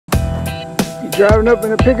Driving up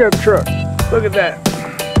in a pickup truck. Look at that.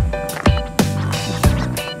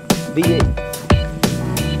 V8.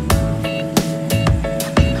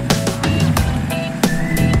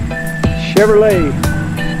 Chevrolet.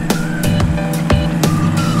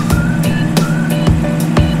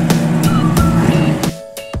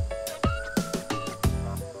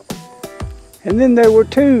 And then there were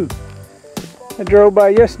two. I drove by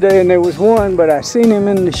yesterday and there was one, but I seen him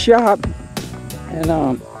in the shop,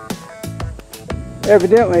 and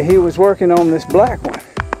evidently he was working on this black one.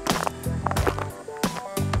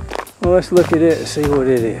 Well, let's look at it and see what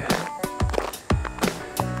it is.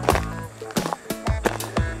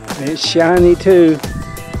 It's shiny too.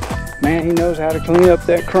 Man, he knows how to clean up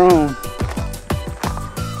that chrome.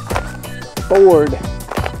 Ford.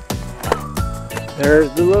 There's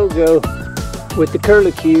the logo with the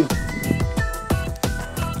curlicue.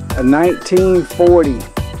 A 1940.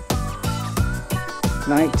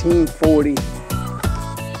 1940.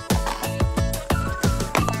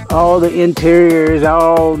 All the interiors,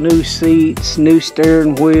 all new seats, new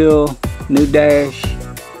steering wheel, new dash.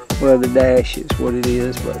 Well, the dash is what it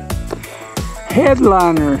is, but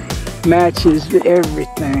headliner matches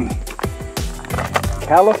everything.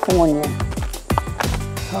 California.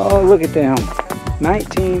 Oh, look at them.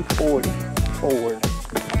 1940 Ford.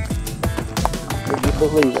 Would you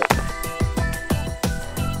believe it?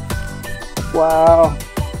 Wow.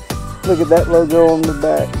 Look at that logo on the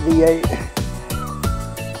back, V8.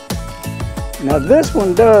 Now this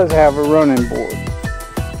one does have a running board.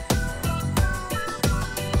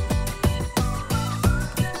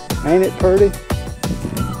 Ain't it pretty?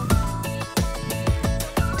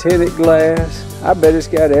 Tinted glass. I bet it's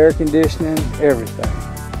got air conditioning, everything.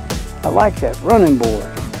 I like that running board.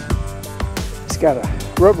 It's got a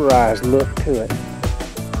rubberized look to it.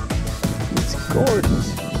 It's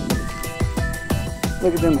gorgeous.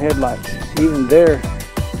 Look at them headlights. Even they're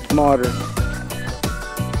modern.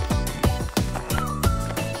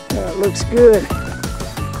 That looks good.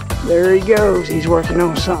 There he goes. He's working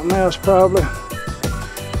on something else probably.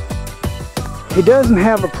 He doesn't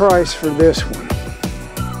have a price for this one,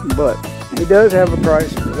 but he does have a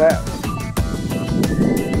price for that one.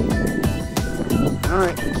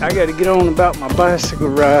 Alright, I got to get on about my bicycle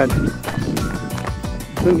ride.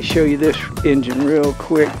 Let me show you this engine real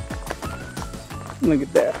quick. Look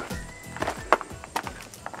at that.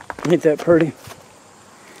 Ain't that pretty?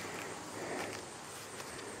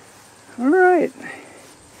 Alright.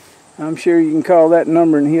 I'm sure you can call that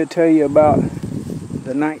number and he'll tell you about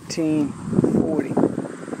the 1940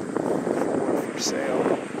 for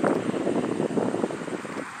sale.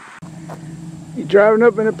 He's driving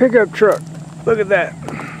up in a pickup truck. Look at that.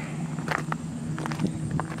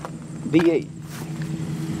 V8.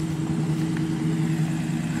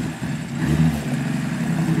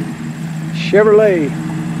 Chevrolet.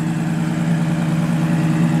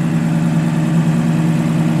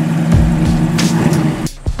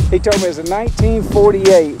 He told me it's a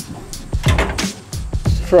 1948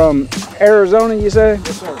 from Arizona, you say?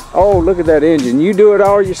 Yes, sir. Oh, look at that engine. You do it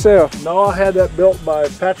all yourself? No, I had that built by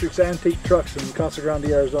Patrick's Antique Trucks in Casa Grande,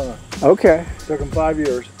 Arizona. Okay. Took them 5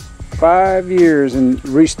 years. 5 years and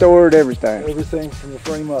restored everything. Everything from the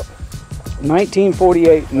frame up.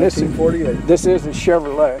 1948. And 1948. This is a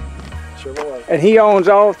Chevrolet. Chevrolet. And he owns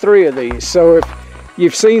all three of these. So if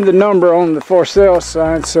you've seen the number on the for sale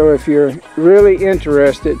sign, so if you're really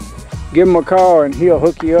interested, give him a call and he'll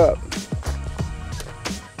hook you up.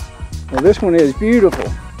 Well, this one is beautiful.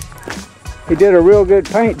 He did a real good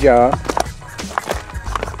paint job.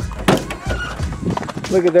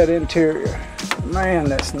 Look at that interior. Man,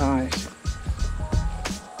 that's nice.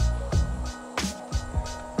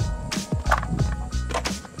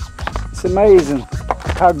 It's amazing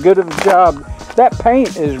how good of a job. That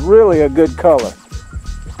paint is really a good color.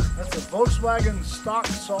 That's a Volkswagen stock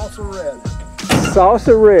salsa red.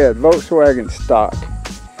 Salsa red, Volkswagen stock.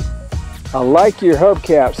 I like your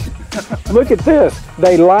hubcaps. Look at this.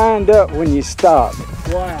 They lined up when you stopped.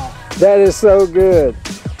 Wow. That is so good.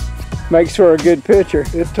 Makes for a good picture.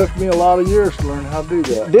 It took me a lot of years to learn how to do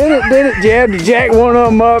that. Did it? You had to jack one of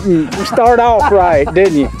them up and start off right,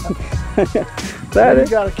 didn't you? You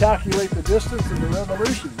got to calculate the distance and the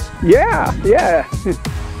revolutions. Yeah.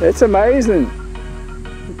 It's amazing.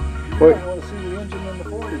 You might want to see the engine in the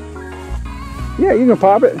 40. Yeah, you can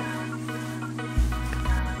pop it.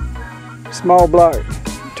 Small block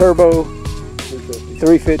turbo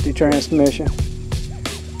 350 transmission.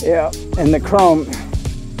 Yeah, and the chrome,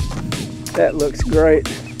 that looks great.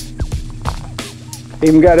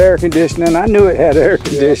 Even got air conditioning. I knew it had air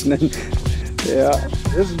conditioning. Yeah.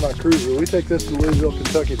 This is my cruiser. We take this to Louisville,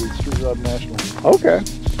 Kentucky to Street Rod National. Okay.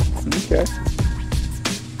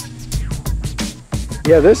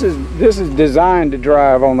 Yeah, this is designed to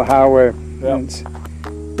drive on the highway. Yep.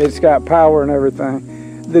 It's got power and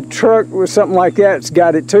everything. The truck with something like that's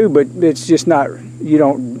got it too, but it's just not. You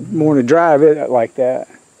don't want to drive it like that.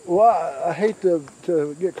 Well, I hate to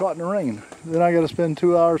get caught in the rain. Then I got to spend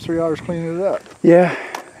 2 hours, 3 hours cleaning it up. Yeah,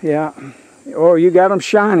 yeah. Oh, you got them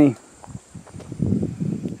shiny.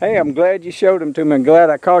 Hey, I'm glad you showed them to me. I'm glad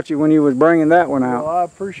I caught you when you was bringing that one out. Well, I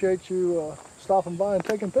appreciate you stopping by and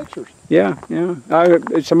taking pictures. Yeah, yeah.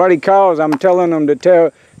 If somebody calls, I'm telling them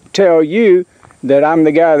to tell you that I'm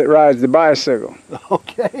the guy that rides the bicycle.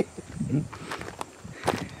 Okay.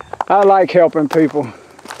 I like helping people.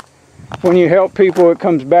 When you help people, it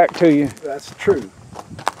comes back to you. That's true.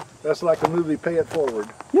 That's like the movie Pay It Forward.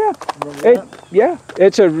 Yeah. Remember that? Yeah.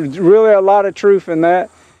 It's really a lot of truth in that.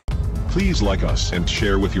 Please like us and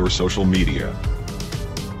share with your social media.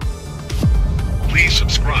 Please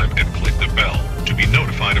subscribe and click the bell to be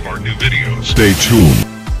notified of our new videos. Stay tuned.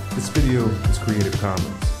 This video is Creative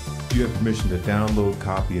Commons. You have permission to download,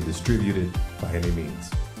 copy, and distribute it by any means.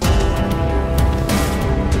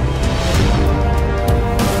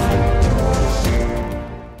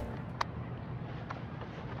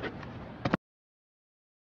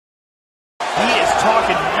 He is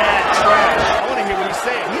talking mad trash. I want to hear what he's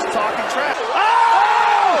saying. He's talking trash.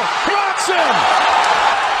 Oh! Rocks him!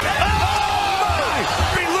 Oh, my!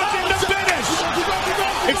 Be looking to finish.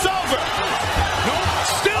 It's over.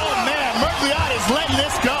 Still. Oh, man. Mergliot is letting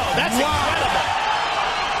this go. That's incredible.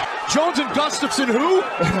 Jones and Gustafson, who?